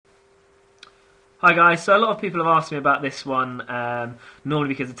Hi guys, so a lot of people have asked me about this one, normally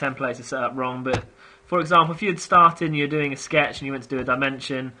because the templates are set up wrong, but for example, if you had started and you're doing a sketch and you went to do a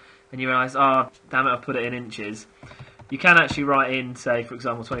dimension and you realise, oh damn it, I've put it in inches, you can actually write in, say for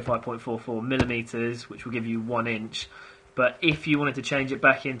example 25.44 millimetres, which will give you 1 inch, but if you wanted to change it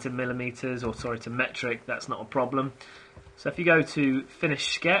back into millimetres, or sorry, to metric, that's not a problem. So if you go to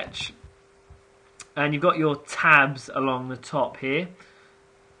Finish Sketch, and you've got your tabs along the top here.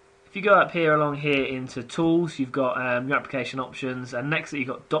 If you go up here along here into Tools, you've got your application options, and next you've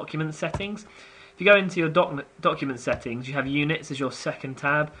got Document Settings. If you go into your document settings, you have Units as your second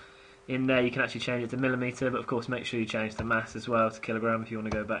tab. In there you can actually change it to millimetre, but of course make sure you change the mass as well to kilogram if you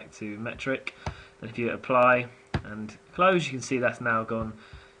want to go back to metric. And if you apply and close, you can see that's now gone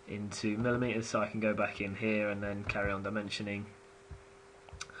into millimetres, so I can go back in here and then carry on dimensioning,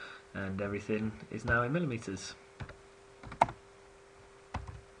 and everything is now in millimetres.